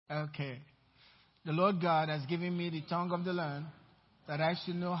Okay. The Lord God has given me the tongue of the learned, that I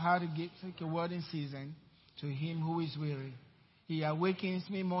should know how to take a word in season to him who is weary. He awakens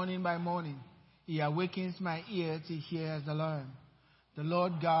me morning by morning. He awakens my ear to hear as the learned. The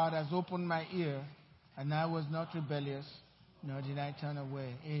Lord God has opened my ear, and I was not rebellious, nor did I turn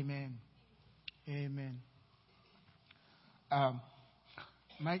away. Amen. Amen.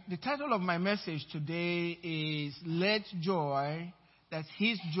 The title of my message today is Let Joy, that's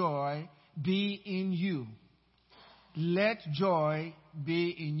His joy, be in you. Let joy be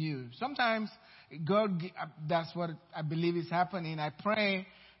in you. Sometimes God, that's what I believe is happening. I pray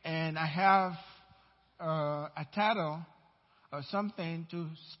and I have a title or something to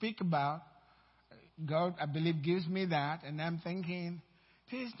speak about. God, I believe, gives me that, and I'm thinking,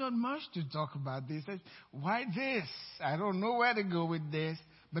 there's not much to talk about this. Why this? I don't know where to go with this,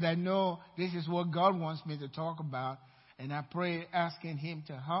 but I know this is what God wants me to talk about, and I pray asking Him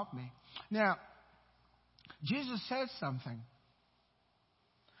to help me. Now, Jesus said something.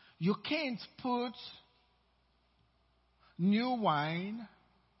 You can't put new wine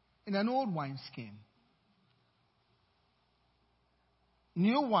in an old wineskin.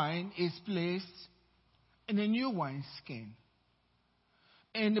 New wine is placed in a new wineskin.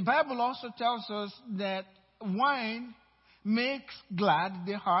 And the Bible also tells us that wine makes glad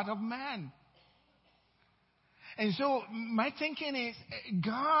the heart of man. And so my thinking is,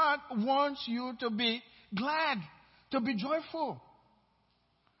 God wants you to be glad, to be joyful.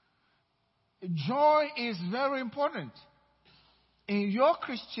 Joy is very important in your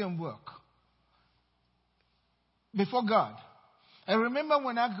Christian work before God. I remember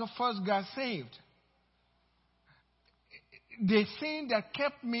when I first got saved, the thing that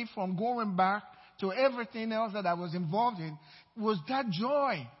kept me from going back to everything else that I was involved in was that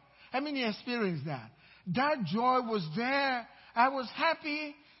joy. How many experienced that? That joy was there. I was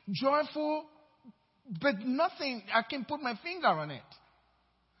happy, joyful, but nothing, I can put my finger on it.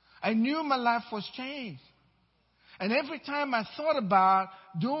 I knew my life was changed. And every time I thought about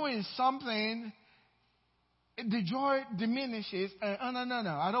doing something, the joy diminishes. No,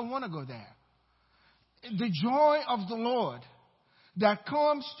 I don't want to go there. The joy of the Lord that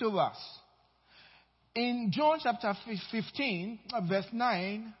comes to us. In John chapter 15, verse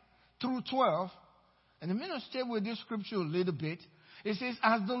 9 through 12, and I'm going to stay with this scripture a little bit. It says,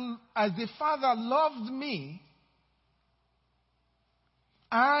 as the Father loved me,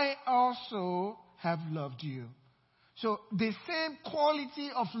 I also have loved you. So the same quality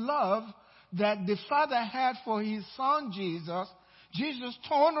of love that the Father had for His Son Jesus, Jesus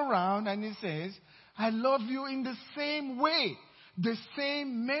turned around and He says, I love you in the same way, the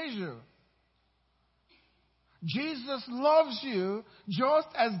same measure. Jesus loves you just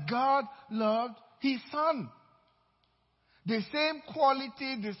as God loved His Son. The same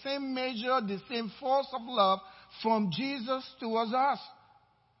quality, the same measure, the same force of love from Jesus towards us.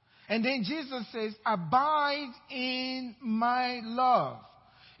 And then Jesus says, abide in my love.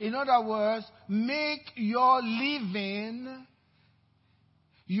 In other words, make your living,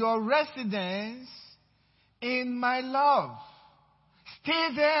 your residence in my love. Stay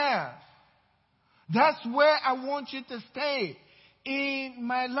there. That's where I want you to stay, in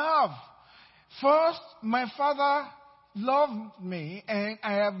my love. First, my Father loved me, and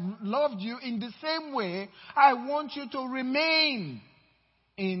I have loved you in the same way. I want you to remain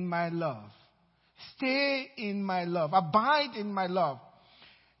in my love. Stay in my love. Abide in my love.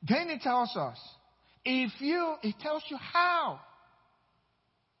 Then it tells us, it tells you how.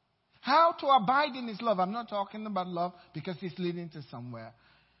 How to abide in His love. I'm not talking about love because it's leading to somewhere.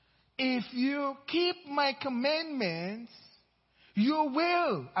 If you keep my commandments, you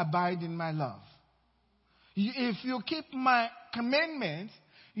will abide in my love. If you keep my commandments,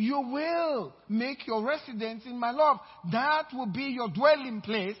 you will make your residence in my love. That will be your dwelling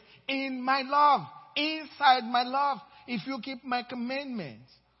place in my love, inside my love. If you keep my commandments,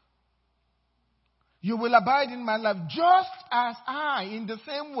 you will abide in my love, just as I, in the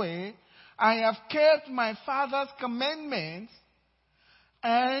same way, I have kept my Father's commandments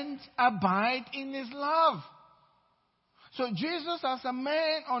and abide in His love. So Jesus, as a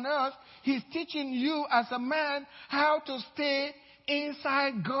man on earth, He's teaching you as a man how to stay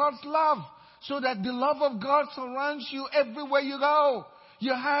inside God's love, so that the love of God surrounds you everywhere you go.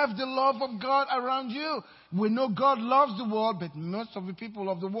 You have the love of God around you. We know God loves the world, but most of the people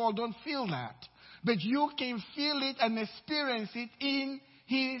of the world don't feel that. But you can feel it and experience it in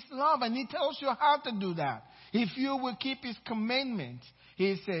His love. And He tells you how to do that. If you will keep His commandments,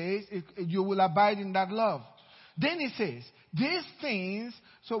 He says, you will abide in that love. Then He says, these things,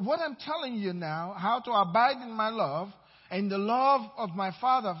 so what I'm telling you now, how to abide in my love, and the love of my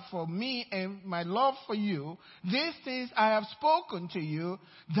Father for me and my love for you, these things I have spoken to you,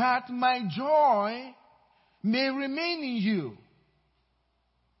 that my joy may remain in you.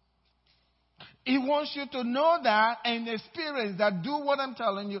 He wants you to know that and experience that, do what I'm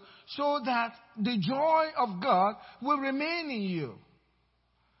telling you, so that the joy of God will remain in you.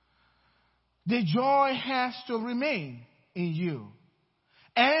 The joy has to remain in you.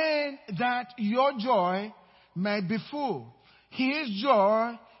 And that your joy might be full. His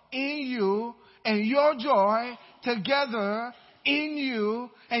joy in you and your joy together in you.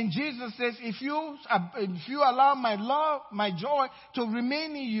 And Jesus says, if you allow my love, my joy to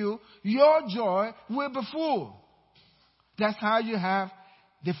remain in you, your joy will be full. That's how you have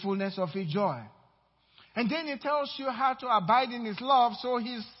the fullness of His joy. And then He tells you how to abide in His love so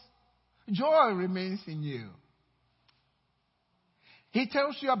His joy remains in you. He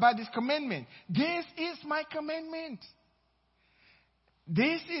tells you about His commandment. This is my commandment.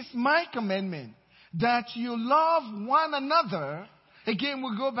 This is my commandment. That you love one another. Again,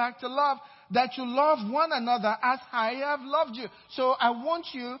 we go back to love. That you love one another as I have loved you. So I want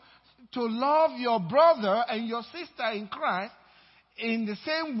you to love your brother and your sister in Christ in the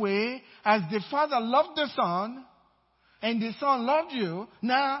same way as the Father loved the Son and the Son loved you.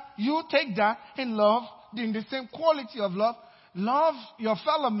 Now you take that and love in the same quality of love. Love your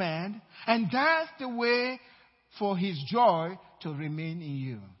fellow man, and that's the way for His joy to remain in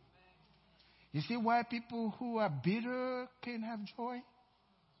you. You see why people who are bitter can have joy?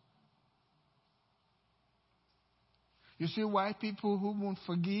 You see why people who won't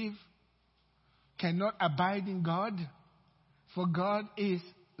forgive cannot abide in God? For God is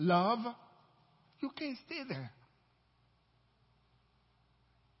love. You can't stay there.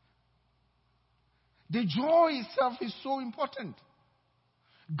 The joy itself is so important.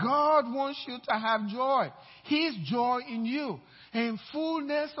 God wants you to have joy. His joy in you. And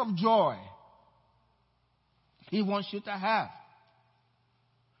fullness of joy. He wants you to have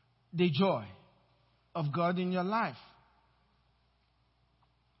the joy of God in your life.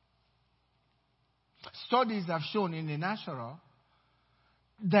 Studies have shown in the natural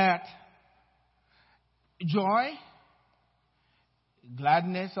that joy,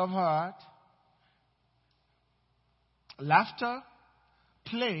 gladness of heart, laughter,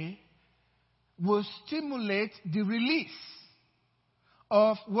 play will stimulate the release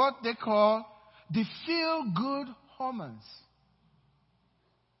of what they call the feel-good hormones.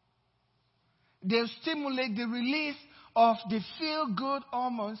 They stimulate the release of the feel-good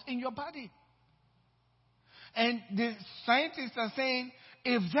hormones in your body. And the scientists are saying,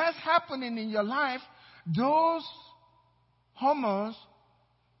 if that's happening in your life, those hormones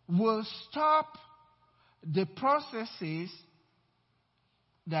will stop the processes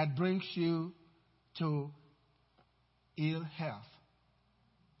that brings you to ill health.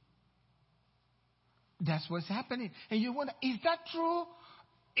 That's what's happening. And you wonder, is that true?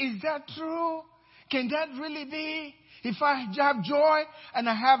 Is that true? Can that really be? If I have joy and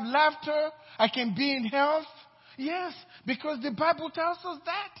I have laughter, I can be in health? Yes, because the Bible tells us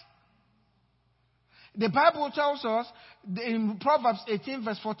that. The Bible tells us in Proverbs 18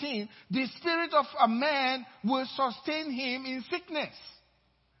 verse 14, the spirit of a man will sustain him in sickness.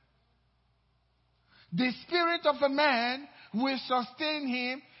 The spirit of a man will sustain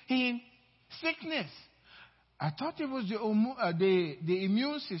him in sickness. I thought it was the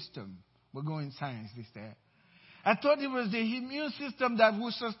immune system. We're going science this day. I thought it was the immune system that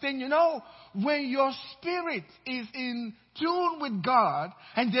will sustain you. No, when your spirit is in tune with God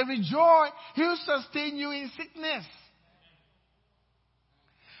and there is joy, He'll sustain you in sickness.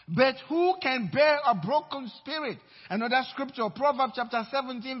 But who can bear a broken spirit? Another scripture, Proverbs chapter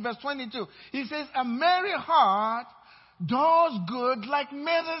 17 verse 22. He says, a merry heart does good like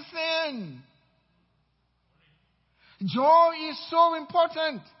medicine. Joy is so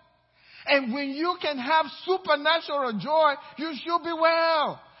important. And when you can have supernatural joy, you should be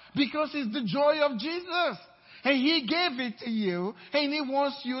well. Because it's the joy of Jesus. And He gave it to you. And He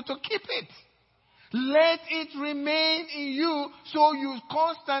wants you to keep it. Let it remain in you so you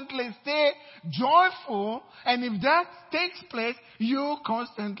constantly stay joyful. And if that takes place, you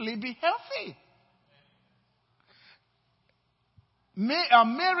constantly be healthy. A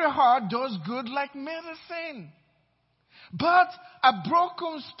merry heart does good like medicine. But a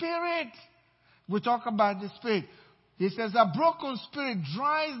broken spirit, we talk about the spirit. He says a broken spirit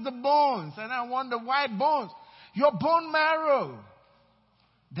dries the bones. And I wonder why bones? Your bone marrow.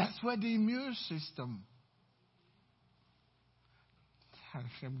 That's where the immune system.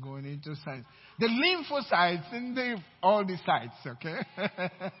 I'm going into science. The lymphocytes and all the sites, okay?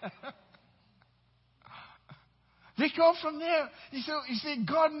 They come from there. You see,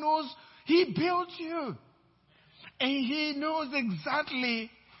 God knows He built you. And He knows exactly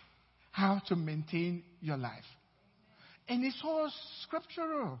how to maintain your life. And it's all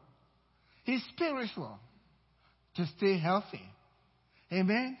scriptural. It's spiritual to stay healthy.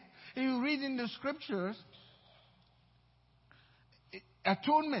 Amen? And you read in the scriptures,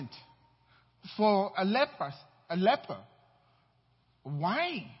 atonement for a leper.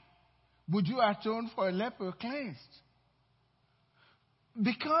 Why would you atone for a leper cleansed?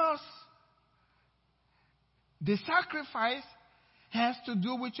 Because the sacrifice has to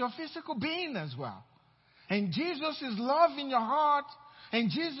do with your physical being as well. And Jesus' love in your heart and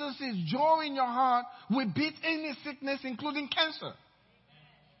Jesus' joy in your heart will beat any sickness, including cancer.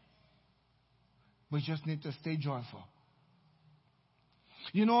 We just need to stay joyful.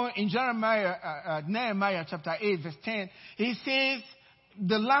 You know, in Nehemiah chapter 8, verse 10, it says,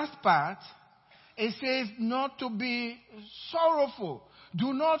 the last part, it says not to be sorrowful.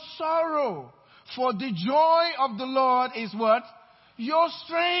 Do not sorrow, for the joy of the Lord is what? Your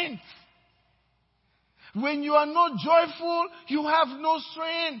strength. When you are not joyful, you have no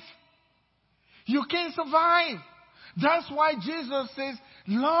strength. You can't survive. That's why Jesus says,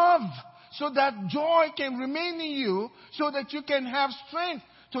 love, so that joy can remain in you, so that you can have strength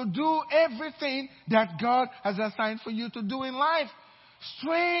to do everything that God has assigned for you to do in life.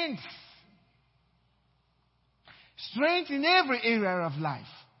 Strength. Strength in every area of life.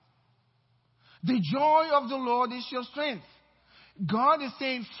 The joy of the Lord is your strength. God is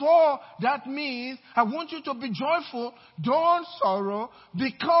saying, for that means I want you to be joyful, don't sorrow,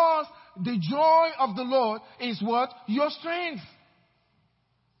 because the joy of the Lord is what? Your strength.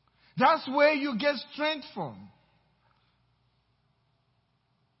 That's where you get strength from.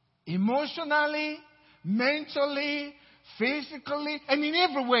 Emotionally, mentally, physically, and in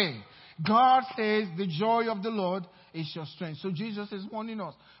every way. God says the joy of the Lord is your strength. So Jesus is warning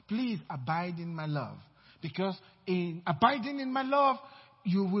us, please abide in my love. Because in abiding in my love,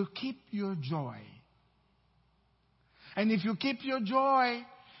 you will keep your joy. And if you keep your joy,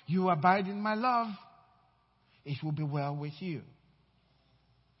 you abide in my love, it will be well with you.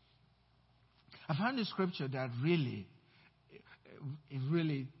 I found a scripture that really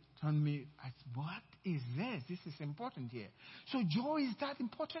turned me, what is this? This is important here. So joy is that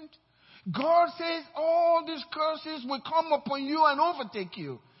important? God says all these curses will come upon you and overtake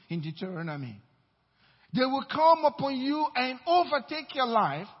you in Deuteronomy. They will come upon you and overtake your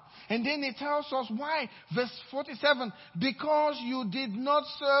life. And then it tells us why. Verse 47, because you did not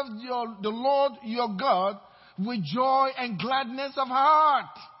serve the Lord your God with joy and gladness of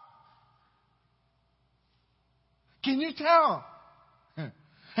heart. Can you tell?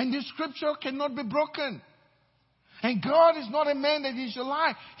 And this scripture cannot be broken. And God is not a man that he shall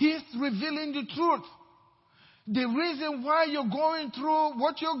lie. He is revealing the truth. The reason why you're going through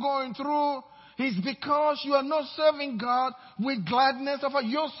what you're going through is because you are not serving God with gladness of heart.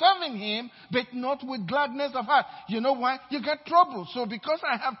 You're serving Him, but not with gladness of heart. You know why? You got trouble. So because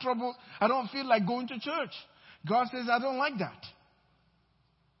I have trouble, I don't feel like going to church. God says, I don't like that.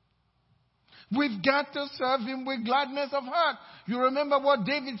 We've got to serve Him with gladness of heart. You remember what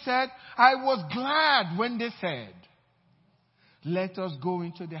David said? I was glad when they said, let us go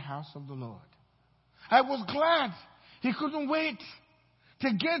into the house of the Lord. I was glad. He couldn't wait to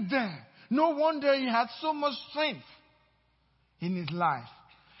get there. No wonder he had so much strength in his life.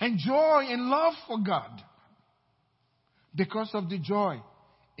 And joy and love for God. Because of the joy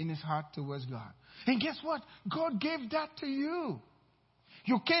in his heart towards God. And guess what? God gave that to you.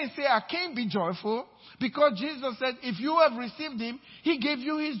 You can't say, I can't be joyful. Because Jesus said, if you have received Him, He gave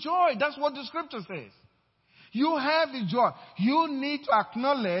you His joy. That's what the scripture says. You have His joy. You need to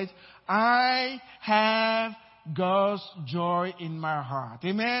acknowledge, I have God's joy in my heart.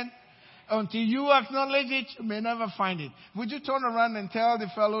 Amen? Until you acknowledge it, you may never find it. Would you turn around and tell the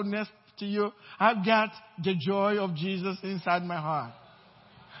fellow next to you, I've got the joy of Jesus inside my heart.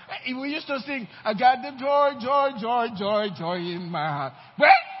 We used to sing, I got the joy in my heart. Well,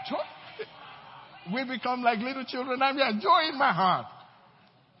 joy. We become like little children. I've got joy in my heart.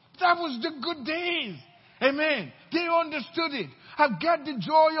 That was the good days. Amen. They understood it. I've got the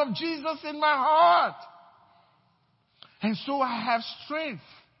joy of Jesus in my heart. And so I have strength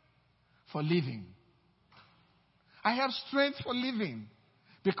for living. I have strength for living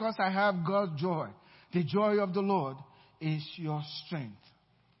because I have God's joy. The joy of the Lord is your strength.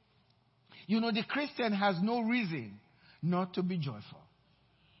 You know, the Christian has no reason not to be joyful.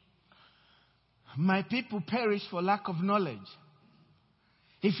 My people perish for lack of knowledge.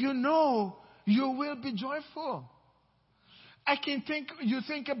 If you know, you will be joyful. You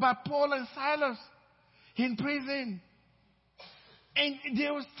think about Paul and Silas. in prison. And they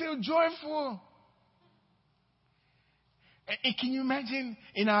were still joyful. And can you imagine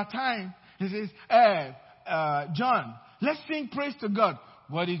in our time, he says, John, let's sing praise to God.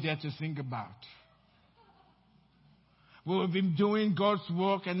 What is there to sing about? We've been doing God's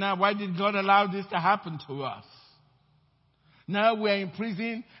work, and now why did God allow this to happen to us? Now we're in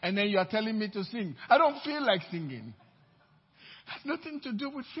prison, and then you're telling me to sing. I don't feel like singing. It has nothing to do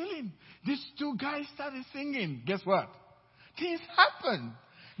with feeling. These two guys started singing. Guess what? Things happened.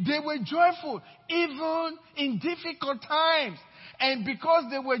 They were joyful, even in difficult times. And because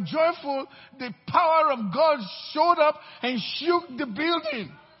they were joyful, the power of God showed up and shook the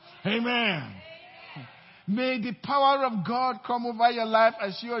building. Amen. May the power of God come over your life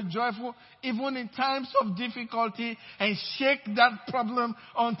as you are joyful, even in times of difficulty, and shake that problem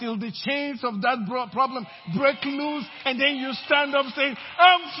until the chains of that problem break loose, and then you stand up saying,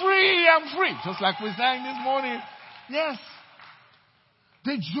 I'm free, I'm free. Just like we sang this morning. Yes.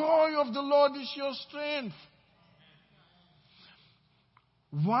 The joy of the Lord is your strength.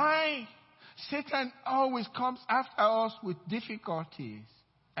 Why Satan always comes after us with difficulties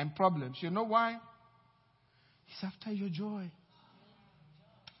and problems? You know why? He's after your joy.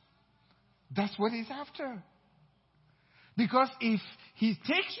 That's what he's after. Because if he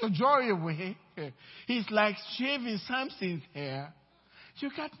takes your joy away, he's like shaving Samson's hair.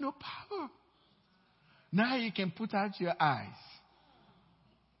 You got no power. Now you can put out your eyes.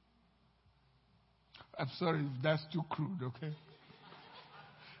 I'm sorry if that's too crude, okay?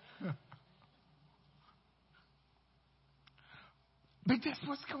 But that's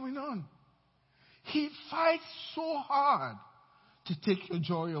what's going on. He fights so hard to take your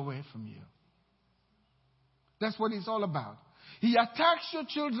joy away from you. That's what it's all about. He attacks your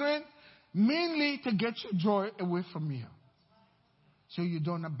children mainly to get your joy away from you. So you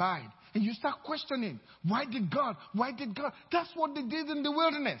don't abide. And you start questioning, why did God? Why did God? That's what they did in the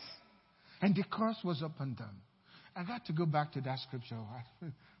wilderness. And the curse was upon them. I got to go back to that scripture.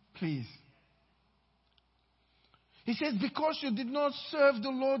 Please. He says, because you did not serve the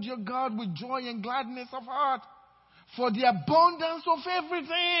Lord your God with joy and gladness of heart, for the abundance of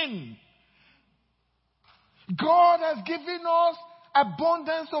everything. God has given us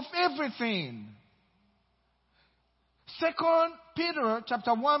abundance of everything. 2 Peter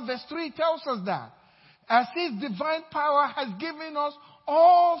chapter 1 verse 3 tells us that. As his divine power has given us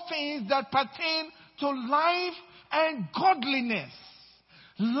all things that pertain to life and godliness.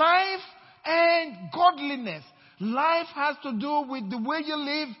 Life and godliness. Life has to do with the way you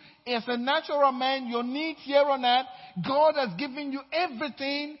live as a natural man, your needs here on earth. God has given you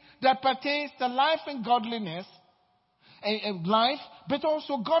everything that pertains to life and godliness. Life, but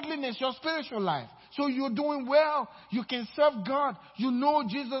also godliness, your spiritual life. So you're doing well. You can serve God. You know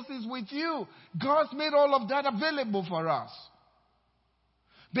Jesus is with you. God's made all of that available for us.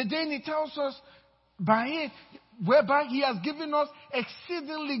 But then he tells us by it, whereby he has given us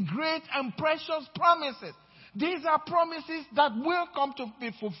exceedingly great and precious promises. These are promises that will come to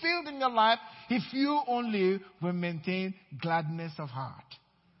be fulfilled in your life if you only will maintain gladness of heart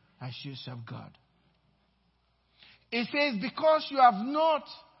as you serve God. It says, because you have not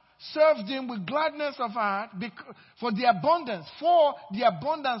served him with gladness of heart for the abundance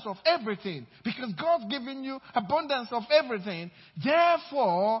of everything. Because God's given you abundance of everything.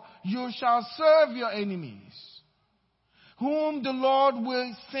 Therefore, you shall serve your enemies, whom the Lord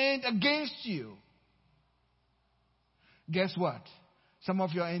will send against you. Guess what? Some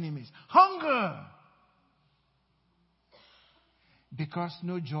of your enemies. Hunger. Because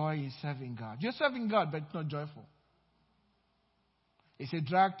no joy in serving God. You're serving God, but not joyful. It's a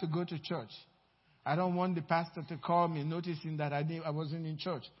drag to go to church. I don't want the pastor to call me noticing that I wasn't in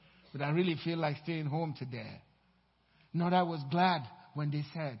church. But I really feel like staying home today. Not I was glad when they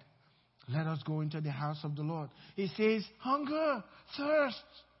said, let us go into the house of the Lord. It says hunger, thirst,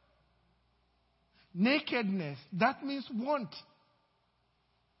 nakedness. That means want.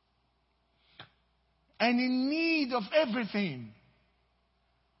 And in need of everything.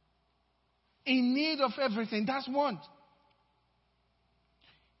 In need of everything. That's want.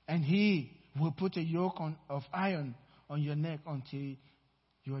 And he will put a yoke of iron on your neck until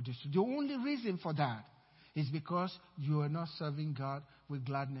you are destroyed. The only reason for that is because you are not serving God with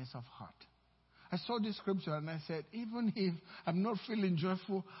gladness of heart. I saw this scripture and I said, even if I'm not feeling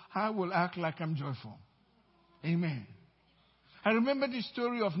joyful, I will act like I'm joyful. Amen. I remember the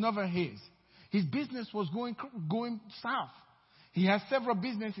story of Nova Hayes. His business was going south. He had several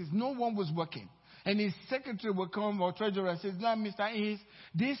businesses. No one was working. And his secretary will come, or treasurer, and says, "Now, Mr. Hayes,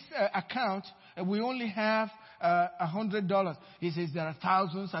 this account, we only have $100. He says, "There are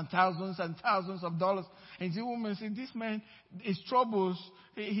thousands and thousands and thousands of dollars." And the woman says, "This man, his troubles,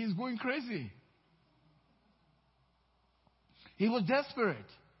 he's going crazy." He was desperate.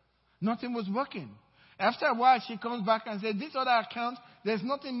 Nothing was working. After a while, she comes back and says, "This other account, there's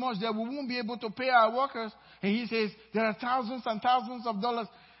nothing much there. We won't be able to pay our workers." And he says, "There are thousands and thousands of dollars."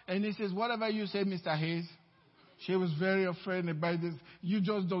 And he says, "Whatever you say, Mr. Hayes." She was very offended by this. "You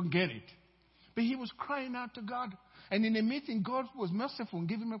just don't get it." But he was crying out to God. And in a meeting, God was merciful and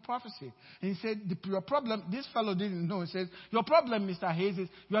gave him a prophecy. And he said, "Your problem," this fellow didn't know. He says, "Your problem, Mr. Hayes, is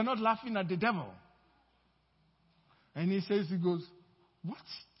you are not laughing at the devil." And he says, he goes,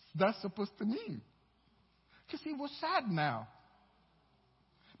 "What's that supposed to mean?" Because he was sad now.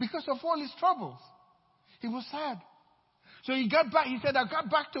 Because of all his troubles. He was sad. So he got back. He said, "I got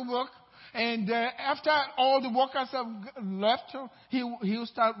back to work. And after all the workers have left, he'll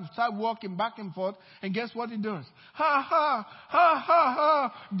start walking back and forth. And guess what he does? Ha, ha, ha, ha,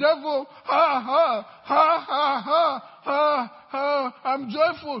 ha, devil, ha, ha, ha, ha, ha, ha, ha, I'm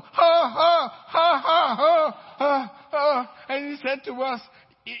joyful, ha, ha, ha, ha, ha, ha, ha." And he said to us,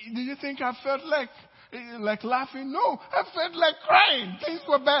 "Do you think I felt like laughing?" No, I felt like crying. Things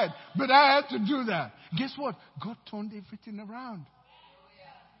were bad. But I had to do that. Guess what? God turned everything around.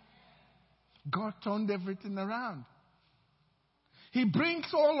 God turned everything around. He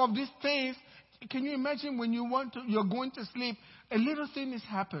brings all of these things. Can you imagine when you're going to sleep, a little thing has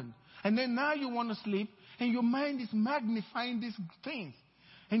happened. And then now you want to sleep, and your mind is magnifying these things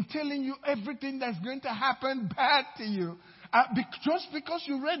and telling you everything that's going to happen bad to you. Just because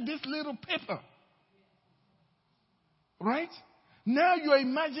you read this little paper. Right? Now you're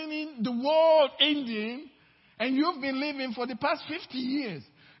imagining the world ending, and you've been living for the past 50 years.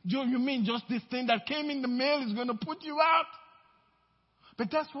 You mean just this thing that came in the mail is going to put you out?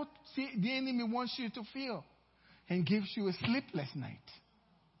 But that's what the enemy wants you to feel, and gives you a sleepless night.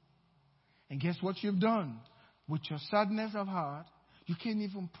 And guess what you've done? With your sadness of heart, you can't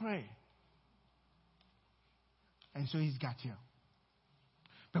even pray. And so he's got you.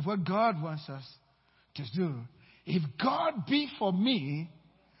 But what God wants us to do, if God be for me,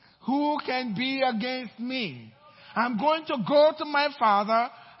 who can be against me? I'm going to go to my Father,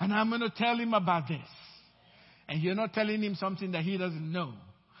 and I'm going to tell him about this. And you're not telling him something that he doesn't know.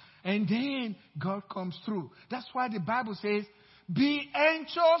 And then God comes through. That's why the Bible says, "Be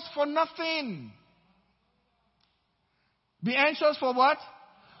anxious for nothing." Be anxious for what?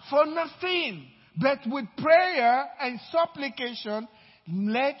 For nothing. But with prayer and supplication,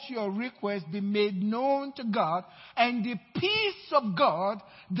 let your request be made known to God, and the peace of God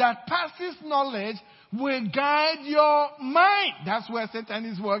that passes knowledge will guide your mind. That's where Satan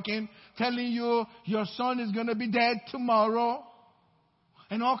is working, telling you your son is going to be dead tomorrow,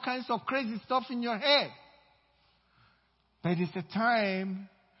 and all kinds of crazy stuff in your head. But it's a time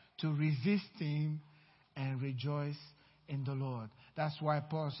to resist him and rejoice in the Lord. That's why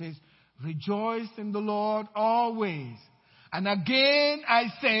Paul says, "Rejoice in the Lord always. And again I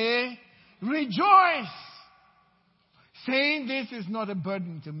say, rejoice." Saying this is not a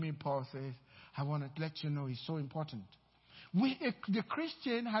burden to me, Paul says. I want to let you know it's so important. The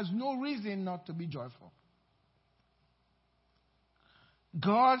Christian has no reason not to be joyful.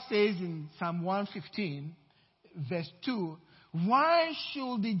 God says in Psalm 115, verse 2, "Why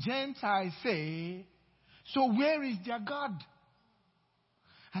should the Gentiles say, so where is their God?"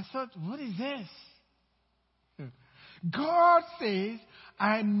 I thought, what is this? God says,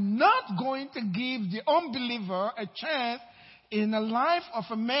 I'm not going to give the unbeliever a chance in the life of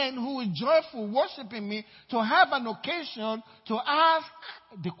a man who is joyful, worshiping me, to have an occasion to ask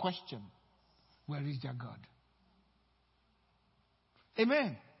the question, where is their God?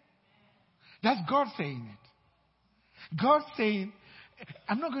 Amen. That's God saying it. God saying,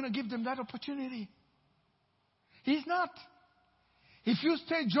 I'm not going to give them that opportunity. He's not. If you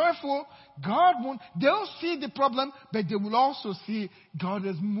stay joyful, God won't. They'll see the problem, but they will also see God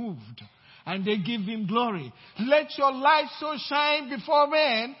has moved. And they give him glory. Let your light so shine before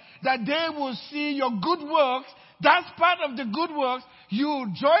men that they will see your good works. That's part of the good works. You're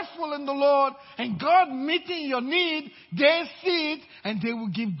joyful in the Lord, and God meeting your need, they see it, and they will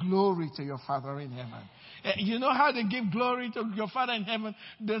give glory to your Father in heaven. You know how they give glory to your Father in heaven?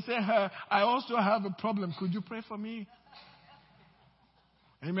 They say, I also have a problem. Could you pray for me?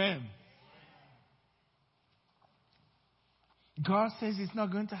 Amen. God says it's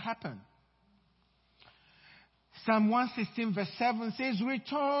not going to happen. Psalm 116 verse 7 says,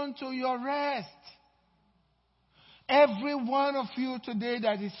 return to your rest. Every one of you today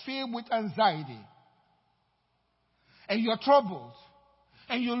that is filled with anxiety, and you're troubled,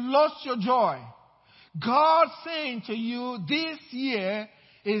 and you lost your joy, God saying to you, this year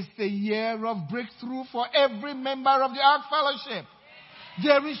is the year of breakthrough for every member of the Ark Fellowship.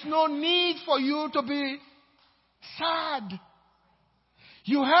 There is no need for you to be sad.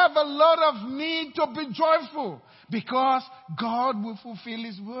 You have a lot of need to be joyful because God will fulfill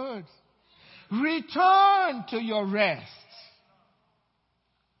His word. Return to your rest.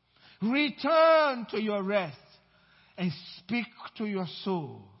 Return to your rest and speak to your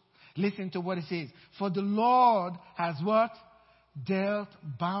soul. Listen to what it says. For the Lord has what? Dealt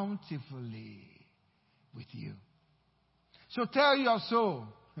bountifully with you. So tell your soul,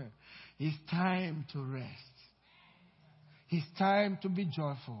 it's time to rest. It's time to be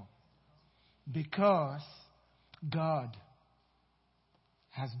joyful because God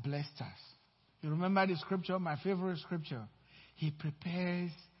has blessed us. You remember the scripture, my favorite scripture? He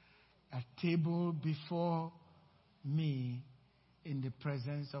prepares a table before me in the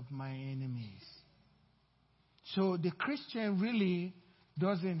presence of my enemies. So the Christian really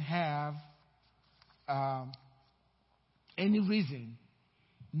doesn't have any reason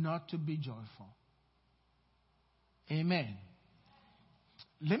not to be joyful. Amen.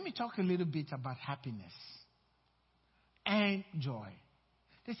 Let me talk a little bit about happiness and joy.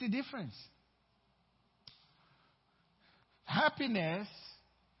 There's a difference.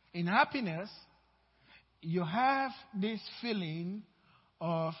 In happiness, you have this feeling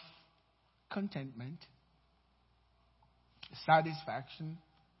of contentment, satisfaction,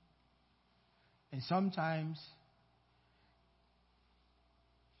 and sometimes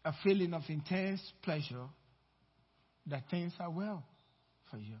a feeling of intense pleasure that things are well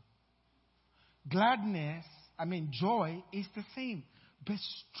for you. Joy is the same, but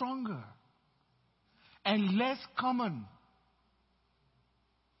stronger and less common.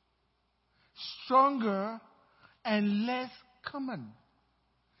 Stronger and less common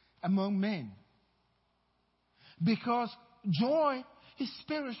among men. Because joy is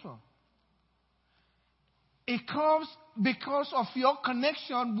spiritual. It comes because of your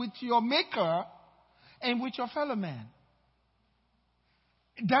connection with your Maker and with your fellow man.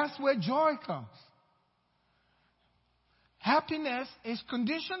 That's where joy comes. Happiness is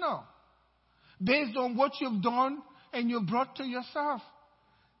conditional, based on what you've done and you brought to yourself.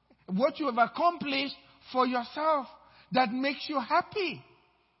 What you have accomplished for yourself that makes you happy.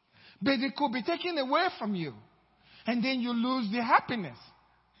 But it could be taken away from you, and then you lose the happiness.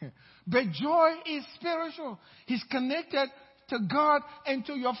 But joy is spiritual. It's connected to God and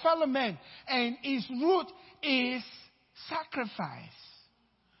to your fellow man. And its root is sacrifice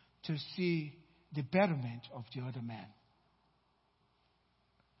to see the betterment of the other man.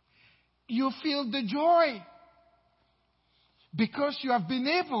 You feel the joy because you have been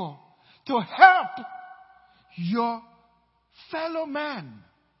able to help your fellow man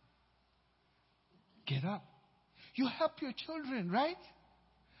get up. You help your children, right?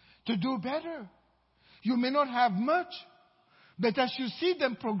 To do better. You may not have much, but as you see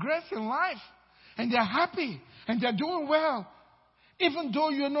them progress in life, and they're happy, and they're doing well, even though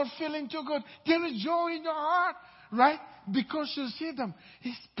you're not feeling too good, there is joy in your heart, right? Because you see them.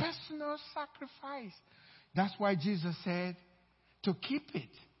 It's personal sacrifice. That's why Jesus said, to keep it,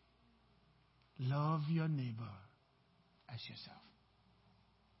 love your neighbor as yourself.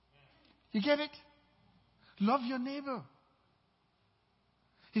 You get it? Love your neighbor.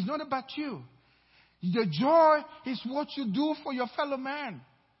 It's not about you. The joy is what you do for your fellow man.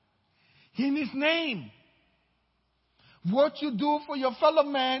 In His name. What you do for your fellow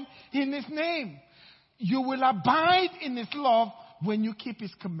man in His name. You will abide in His love when you keep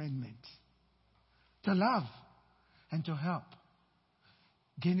His commandment. To love and to help.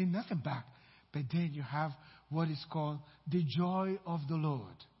 Gaining nothing back. But then you have what is called the joy of the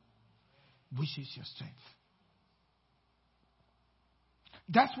Lord, which is your strength.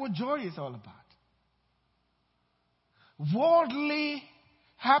 That's what joy is all about. Worldly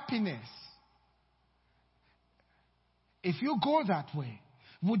happiness, if you go that way,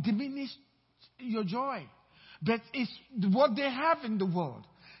 would diminish your joy. But it's what they have in the world.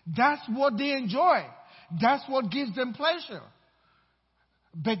 That's what they enjoy. That's what gives them pleasure.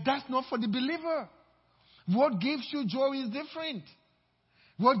 But that's not for the believer. What gives you joy is different.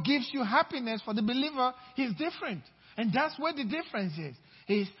 What gives you happiness for the believer is different. And that's where the difference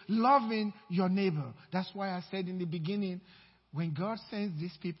is loving your neighbor. That's why I said in the beginning, when God sends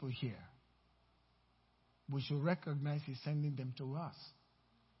these people here, we should recognize He's sending them to us.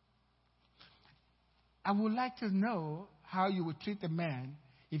 I would like to know how you would treat a man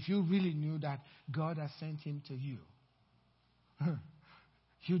if you really knew that God has sent him to you,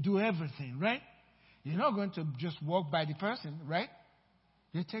 you do everything, right? You're not going to just walk by the person, right?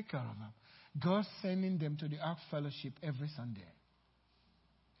 You take care of them. God's sending them to the Ark Fellowship every Sunday.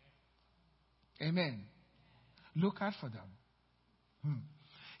 Amen. Look out for them.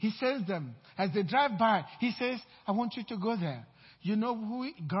 He sends them. As they drive by, he says, I want you to go there. You know who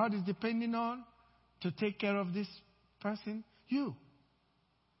God is depending on to take care of this person? You.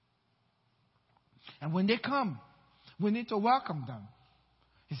 And when they come, we need to welcome them.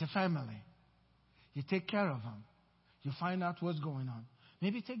 It's a family. You take care of them. You find out what's going on.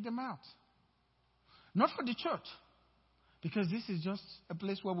 Maybe take them out. Not for the church, because this is just a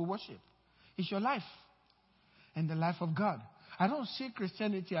place where we worship. It's your life and the life of God. I don't see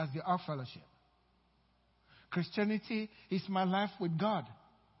Christianity as the Ark Fellowship. Christianity is my life with God.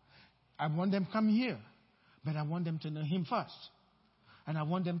 I want them to come here, but I want them to know him first. And I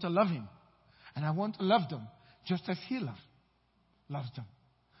want them to love him. And I want to love them just as he loves them.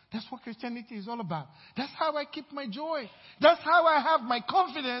 That's what Christianity is all about. That's how I keep my joy. That's how I have my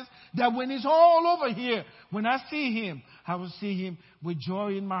confidence that when it's all over here, when I see him, I will see him with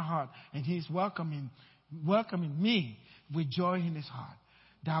joy in my heart. And he's welcoming me with joy in his heart.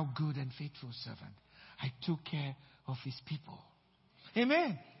 Thou good and faithful servant. I took care of his people.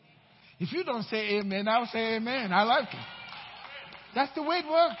 Amen. If you don't say amen, I'll say amen. I like it. That's the way it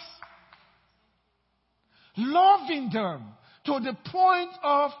works. Loving them to the point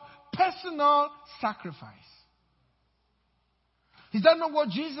of personal sacrifice. Is that not what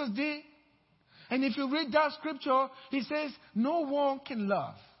Jesus did? And if you read that scripture, he says, no one can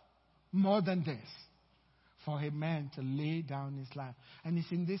love more than this, for a man to lay down his life. And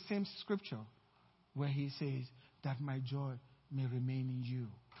it's in this same scripture where he says that my joy may remain in you.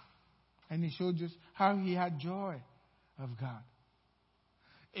 And he showed us how he had joy of God.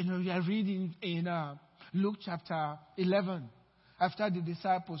 You know, I read in Luke chapter 11, after the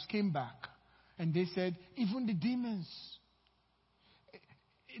disciples came back, and they said, even the demons,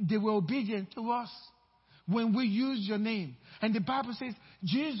 they were obedient to us when we used your name. And the Bible says,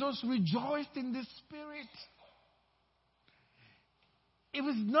 Jesus rejoiced in the Spirit. It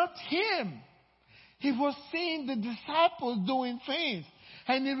was not him. He was seeing the disciples doing things.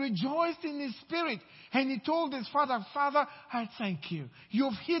 And he rejoiced in his spirit. And he told his father, Father, I thank you.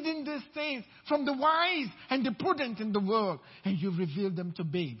 You've hidden these things from the wise and the prudent in the world. And you've revealed them to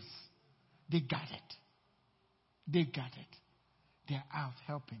babes. They got it. They got it. They're out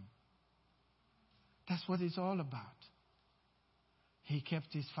helping. That's what it's all about. He kept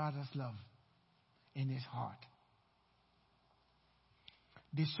his father's love in his heart.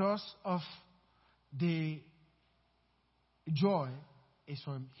 The source of the joy is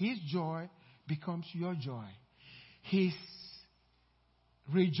from his joy becomes your joy. He's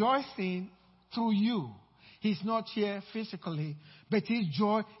rejoicing through you. He's not here physically, but his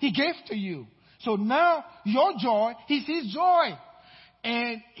joy he gave to you. So now your joy is his joy.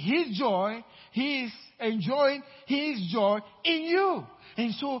 And his joy, he is enjoying his joy in you.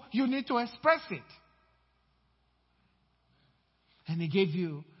 And so you need to express it. And he gave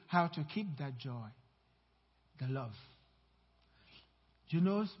you how to keep that joy, the love. You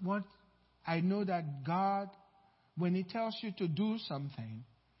know what? I know that God, when he tells you to do something,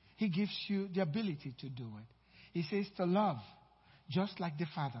 he gives you the ability to do it. He says to love, just like the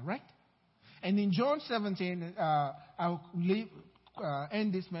Father, right? And in John 17, I'll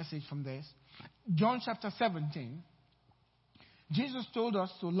end this message from this. John chapter 17, Jesus told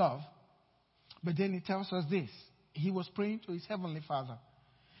us to love, but then he tells us this. He was praying to his heavenly Father.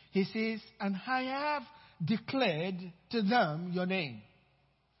 He says, and I have declared to them your name,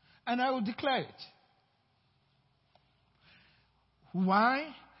 and I will declare it. Why?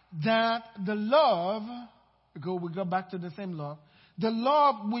 That the love, we go back to the same love, the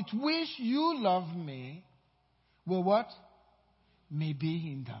love with which you love me will what? May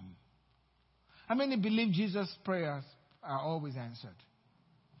be in them. How many believe Jesus' prayers are always answered?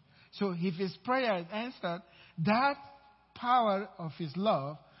 So if his prayer is answered, that power of his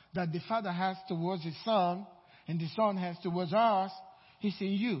love that the Father has towards his Son and the Son has towards us, he's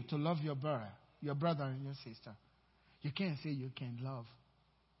in you to love your brother and your sister. You can't say you can't love.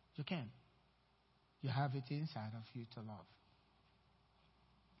 You can. You have it inside of you to love.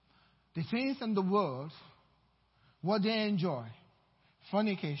 The things in the world, what they enjoy,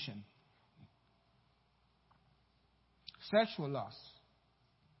 fornication, sexual lust,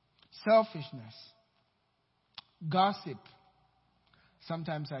 selfishness, gossip.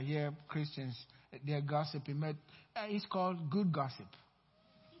 Sometimes I hear Christians, they're gossiping, but it's called good gossip.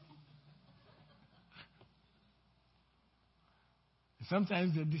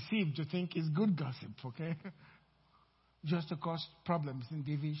 Sometimes they're deceived to think it's good gossip, okay? Just to cause problems and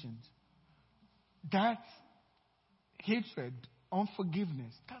divisions. That's hatred,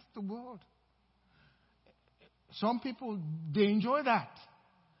 unforgiveness. That's the world. Some people, they enjoy that.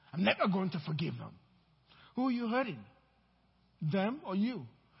 I'm never going to forgive them. Who are you hurting? Them or you?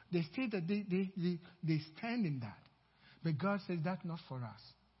 They say that they stand in that. But God says that's not for us.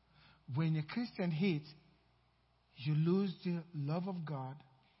 When a Christian hates, you lose the love of God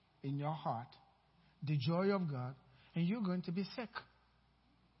in your heart, the joy of God, and you're going to be sick.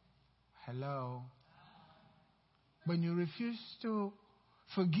 Hello. When you refuse to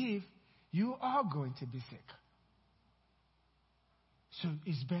forgive, you are going to be sick. So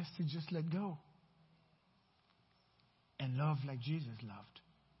it's best to just let go and love like Jesus loved.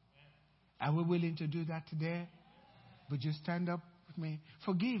 Are we willing to do that today? Would you stand up with me?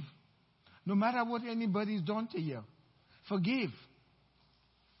 Forgive. No matter what anybody's done to you. Forgive.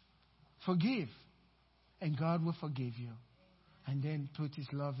 Forgive. And God will forgive you. And then put His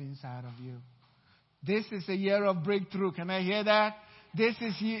love inside of you. This is a year of breakthrough. Can I hear that? This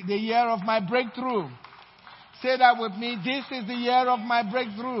is the year of my breakthrough. Say that with me. This is the year of my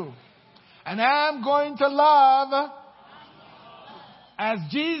breakthrough. And I'm going to love as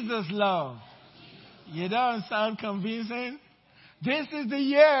Jesus loved. You don't sound convincing. This is the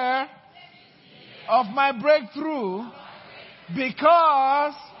year of my breakthrough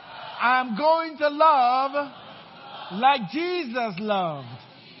because I'm going to love like Jesus loved.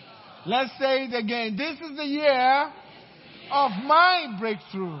 Let's say it again. This is the year of my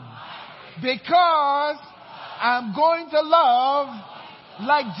breakthrough because I'm going to love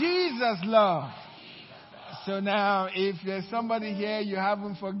like Jesus loved. So now, if there's somebody here you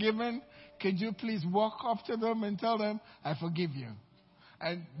haven't forgiven, could you please walk up to them and tell them, I forgive you.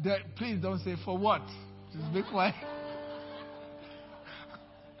 And please don't say, for what? Just be quiet.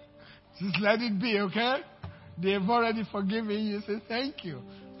 Just let it be, okay? They've already forgiven you. Say, thank you.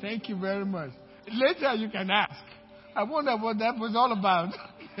 Thank you very much. Later you can ask. I wonder what that was all about.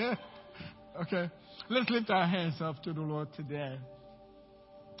 Okay. Let's lift our hands up to the Lord today.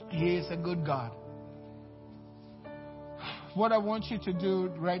 He is a good God. What I want you to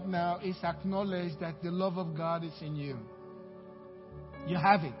do right now is acknowledge that the love of God is in you. You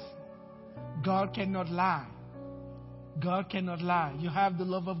have it. God cannot lie. God cannot lie. You have the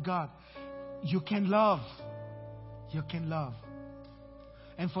love of God. You can love. You can love.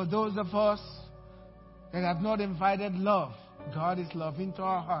 And for those of us that have not invited love, God is love, into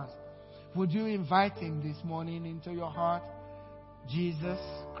our hearts. Would you invite Him this morning into your heart? Jesus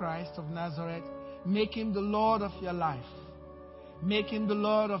Christ of Nazareth. Make Him the Lord of your life. Make Him the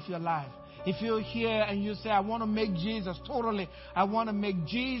Lord of your life. If you're here and you say, I want to make Jesus totally, I want to make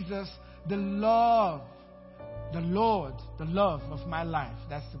Jesus the love, the Lord, the love of my life.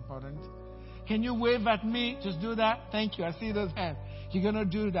 That's important. Can you wave at me? Just do that. Thank you. I see those hands. You're going to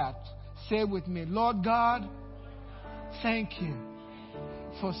do that. Say with me, Lord God, thank you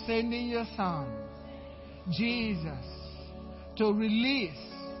for sending your Son, Jesus, to release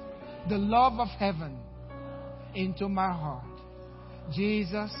the love of heaven into my heart.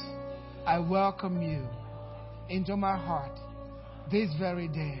 Jesus, I welcome you into my heart this very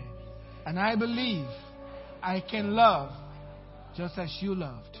day. And I believe I can love just as you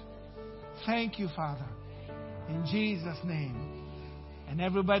loved. Thank you, Father. In Jesus' name. And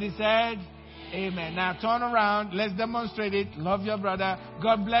everybody said, Amen. Now turn around. Let's demonstrate it. Love your brother.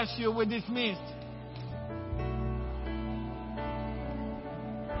 God bless you. We're dismissed.